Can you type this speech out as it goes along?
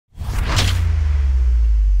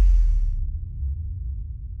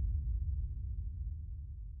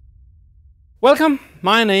Welcome,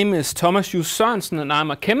 my name is Thomas Just Sørensen and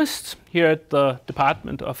I'm a chemist here at the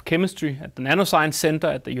Department of Chemistry at the Nanoscience Center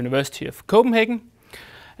at the University of Copenhagen.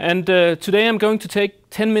 And today I'm going to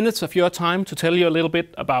take 10 minutes of your time to tell you a little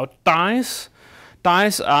bit about dyes.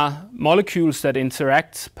 Dyes are molecules that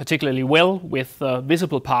interact particularly well with the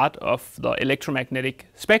visible part of the electromagnetic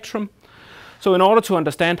spectrum. So in order to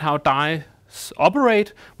understand how dyes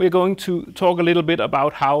operate, we're going to talk a little bit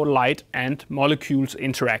about how light and molecules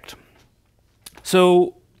interact.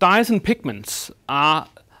 So dyes and pigments are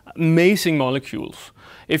amazing molecules.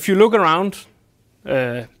 If you look around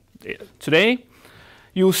today,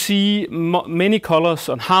 you'll see many colors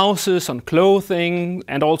on houses, on clothing,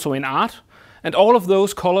 and also in art. And all of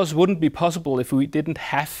those colors wouldn't be possible if we didn't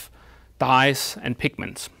have dyes and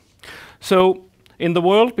pigments. So in the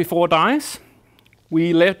world before dyes,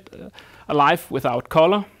 we led a life without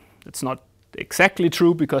color. It's not exactly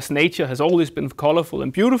true because nature has always been colorful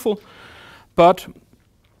and beautiful. But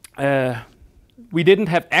we didn't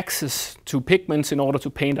have access to pigments in order to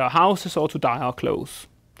paint our houses or to dye our clothes.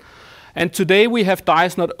 And today we have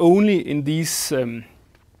dyes not only in these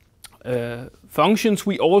functions,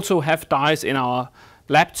 we also have dyes in our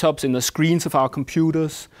laptops, in the screens of our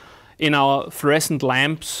computers, in our fluorescent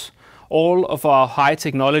lamps. All of our high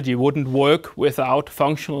technology wouldn't work without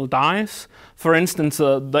functional dyes. For instance,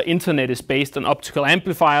 the internet is based on optical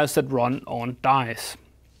amplifiers that run on dyes.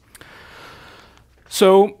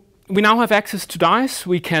 So we now have access to dyes.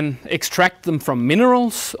 We can extract them from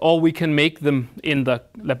minerals or we can make them in the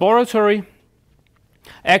laboratory.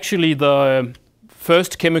 Actually, the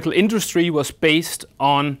first chemical industry was based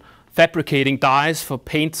on fabricating dyes for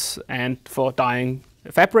paints and for dyeing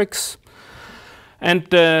fabrics. And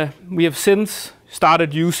we have since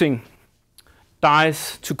started using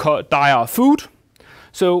dyes to dye our food.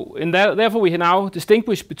 So therefore we now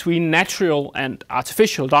distinguish between natural and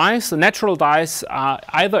artificial dyes. The natural dyes are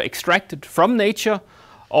either extracted from nature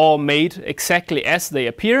or made exactly as they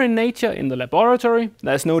appear in nature in the laboratory.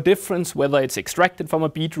 There's no difference whether it's extracted from a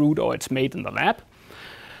beetroot or it's made in the lab.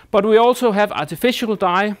 But we also have artificial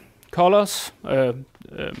dye colors,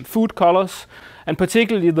 food colors, and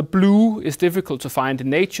particularly the blue is difficult to find in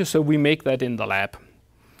nature, so we make that in the lab.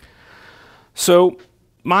 So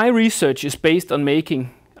my research is based on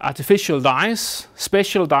making artificial dyes,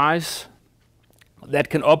 special dyes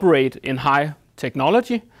that can operate in high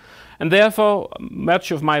technology. And therefore,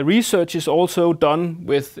 much of my research is also done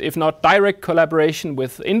with, if not direct collaboration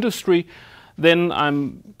with industry, then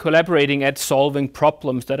I'm collaborating at solving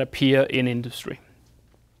problems that appear in industry.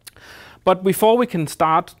 But before we can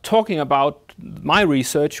start talking about my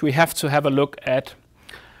research, we have to have a look at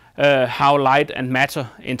how light and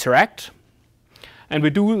matter interact. And we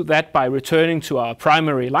do that by returning to our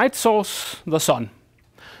primary light source, the sun.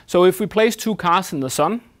 So if we place two cars in the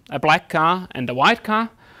sun, a black car and a white car,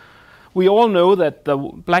 we all know that the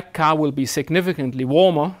black car will be significantly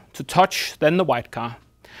warmer to touch than the white car.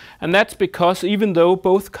 And that's because even though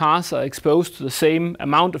both cars are exposed to the same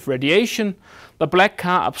amount of radiation, the black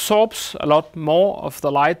car absorbs a lot more of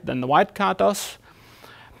the light than the white car does.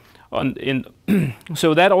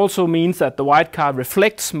 So that also means that the white car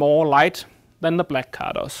reflects more light than the black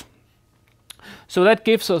car does. So that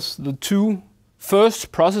gives us the two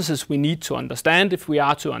first processes we need to understand if we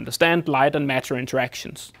are to understand light and matter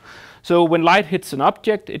interactions. So when light hits an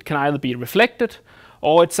object, it can either be reflected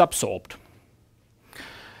or it's absorbed.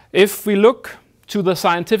 If we look to the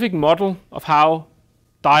scientific model of how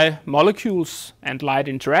dye molecules and light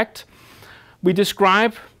interact, we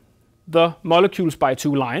describe the molecules by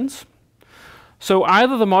two lines. So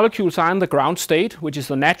either the molecules are in the ground state, which is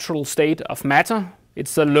the natural state of matter.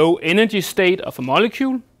 It's the low energy state of a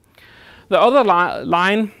molecule. The other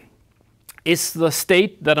line is the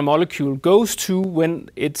state that a molecule goes to when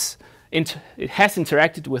it has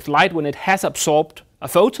interacted with light, when it has absorbed a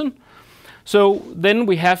photon. So then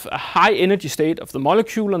we have a high energy state of the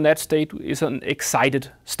molecule, and that state is an excited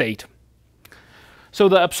state. So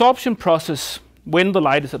the absorption process when the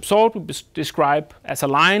light is absorbed we describe as a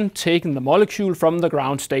line taking the molecule from the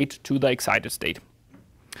ground state to the excited state.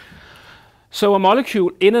 So a molecule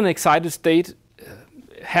in an excited state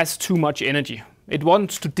has too much energy. It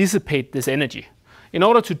wants to dissipate this energy. In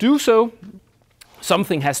order to do so,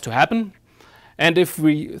 something has to happen. And if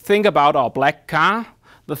we think about our black car,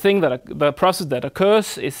 the process that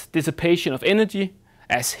occurs is dissipation of energy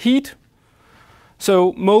as heat.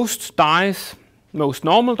 So most dyes, most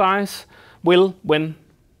normal dyes, will, when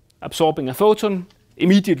absorbing a photon,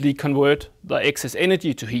 immediately convert the excess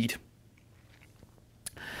energy to heat.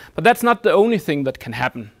 But that's not the only thing that can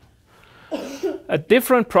happen. A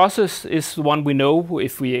different process is the one we know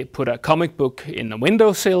if we put a comic book in a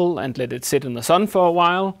windowsill and let it sit in the sun for a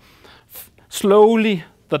while. Slowly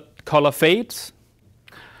the color fades,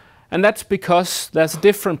 and that's because there's a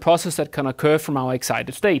different process that can occur from our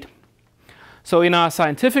excited state. So in our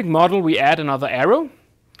scientific model we add another arrow,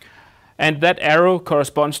 and that arrow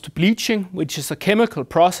corresponds to bleaching, which is a chemical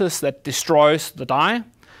process that destroys the dye.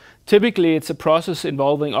 Typically it's a process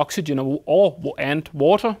involving oxygen and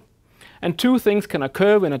water. And two things can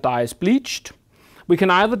occur when a dye is bleached. We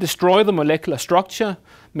can either destroy the molecular structure,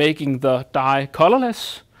 making the dye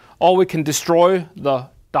colorless, or we can destroy the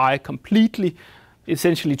dye completely,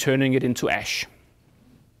 essentially turning it into ash.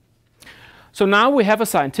 So now we have a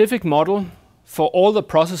scientific model for all the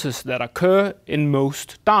processes that occur in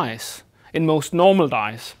most dyes, in most normal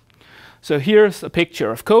dyes. So here's a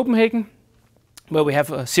picture of Copenhagen, where we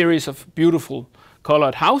have a series of beautiful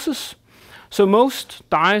colored houses. So most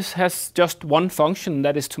dyes has just one function,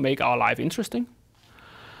 that is to make our life interesting.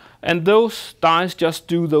 And those dyes just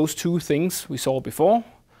do those two things we saw before.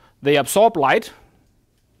 They absorb light,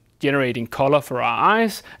 generating color for our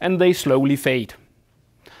eyes, and they slowly fade.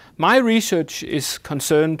 My research is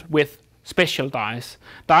concerned with special dyes.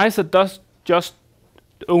 Dyes that does just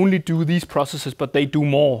only do these processes, but they do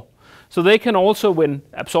more. So they can also, when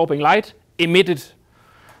absorbing light, emit it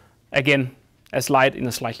again as light in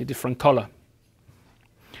a slightly different color.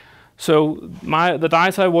 So the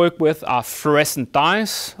dyes I work with are fluorescent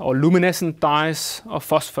dyes, or luminescent dyes, or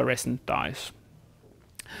phosphorescent dyes.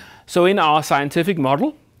 So in our scientific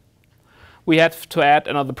model, we have to add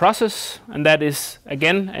another process, and that is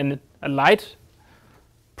again a light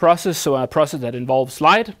process, so a process that involves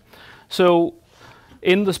light. So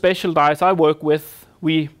in the special dyes I work with,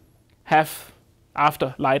 we have,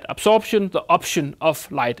 after light absorption, the option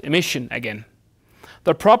of light emission again.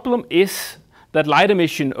 The problem is that light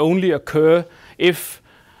emission only occur if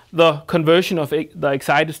the conversion of the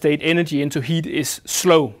excited state energy into heat is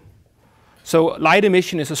slow. So light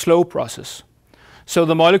emission is a slow process. So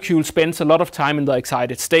the molecule spends a lot of time in the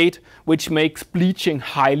excited state, which makes bleaching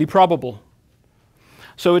highly probable.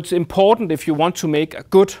 So it's important, if you want to make a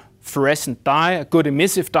good fluorescent dye, a good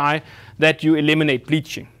emissive dye, that you eliminate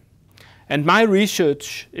bleaching. And my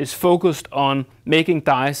research is focused on making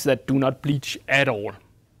dyes that do not bleach at all.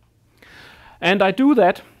 And I do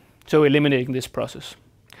that, so eliminating this process.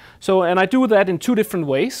 And I do that in two different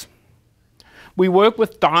ways. We work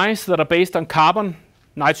with dyes that are based on carbon,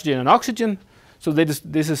 nitrogen and oxygen. So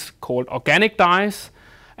this is called organic dyes.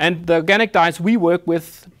 And the organic dyes we work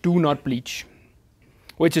with do not bleach,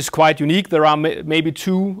 which is quite unique. There are maybe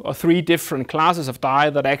 2 or 3 different classes of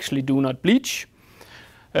dye that actually do not bleach.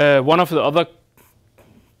 One of the other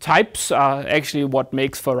types are actually what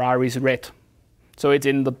makes Ferraris red. So it's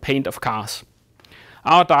in the paint of cars.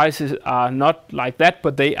 Our dyes are not like that,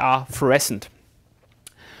 but they are fluorescent.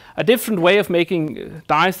 A different way of making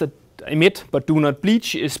dyes that emit but do not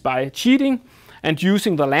bleach is by cheating and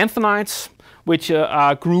using the lanthanides, which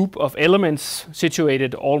are a group of elements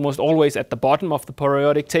situated almost always at the bottom of the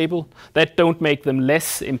periodic table. That don't make them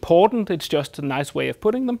less important, it's just a nice way of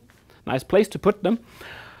putting them, nice place to put them.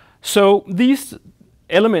 So these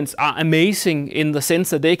elements are amazing in the sense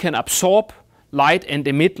that they can absorb light and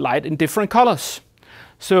emit light in different colors.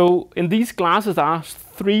 So in these glasses are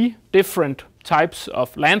 3 different types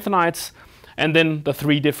of lanthanides, and then the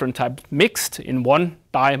 3 different types mixed in one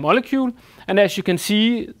dye molecule. And as you can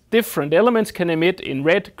see, different elements can emit in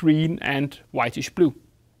red, green, and whitish blue.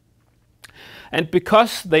 And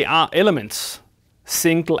because they are elements,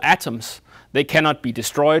 single atoms, they cannot be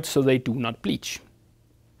destroyed, so they do not bleach.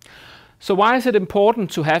 So why is it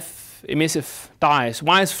important to have emissive dyes?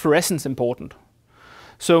 Why is fluorescence important?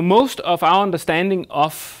 So most of our understanding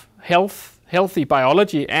of healthy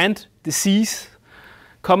biology and disease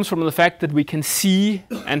comes from the fact that we can see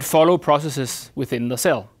and follow processes within the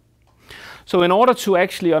cell. So in order to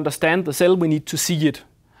actually understand the cell, we need to see it.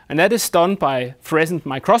 And that is done by fluorescent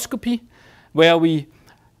microscopy, where we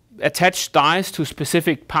attach dyes to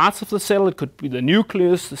specific parts of the cell. It could be the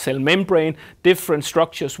nucleus, the cell membrane, different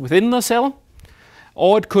structures within the cell.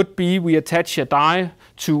 Or it could be we attach a dye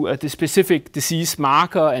to a specific disease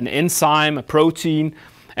marker, an enzyme, a protein,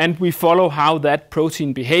 and we follow how that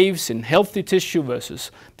protein behaves in healthy tissue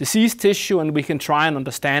versus diseased tissue, and we can try and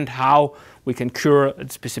understand how we can cure a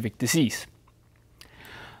specific disease.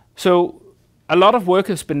 So a lot of work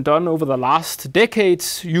has been done over the last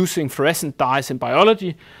decades using fluorescent dyes in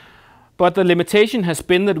biology, but the limitation has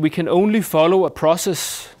been that we can only follow a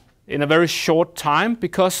process in a very short time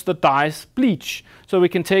because the dyes bleach. So we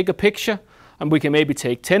can take a picture, and we can maybe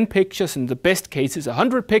take 10 pictures, in the best cases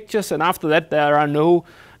 100 pictures, and after that there are no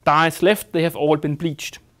dyes left, they have all been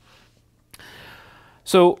bleached.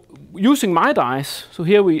 So using my dyes, so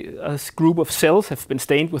here a group of cells have been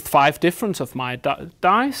stained with 5 different of my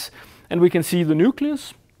dyes, and we can see the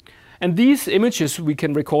nucleus. And these images we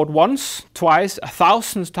can record once, twice,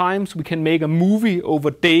 1,000 times. We can make a movie over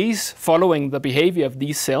days following the behavior of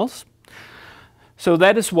these cells. So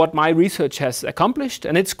that is what my research has accomplished,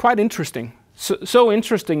 and it's quite interesting. So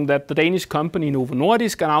interesting that the Danish company Novo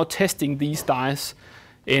Nordisk are now testing these dyes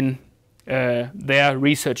in their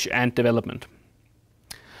research and development.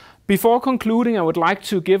 Before concluding, I would like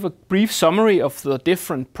to give a brief summary of the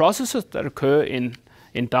different processes that occur in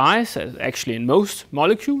dyes, actually in most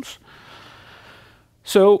molecules.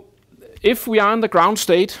 So if we are in the ground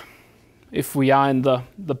state, if we are in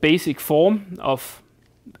the basic form of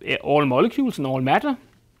all molecules and all matter,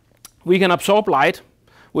 we can absorb light,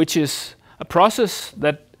 which is a process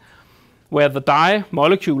where the dye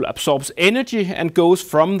molecule absorbs energy and goes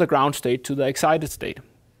from the ground state to the excited state.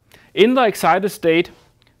 In the excited state,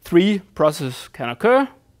 3 processes can occur.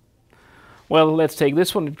 Well, let's take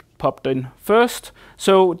this one, it popped in first.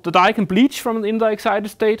 So the dye can bleach in the excited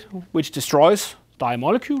state, which destroys the dye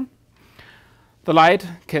molecule. The light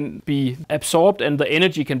can be absorbed and the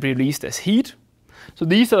energy can be released as heat. So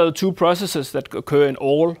these are the 2 processes that occur in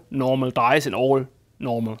all normal dyes, in all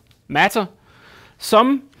normal matter.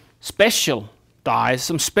 Some special dyes,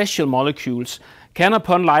 some special molecules can,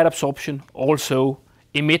 upon light absorption, also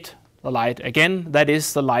emit the light again. That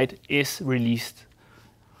is, the light is released.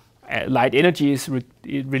 Light energy is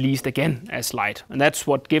released again as light. And that's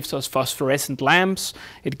what gives us phosphorescent lamps.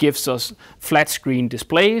 It gives us flat screen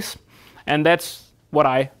displays. And that's what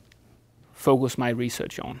I focus my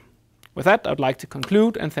research on. With that, I'd like to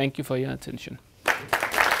conclude and thank you for your attention.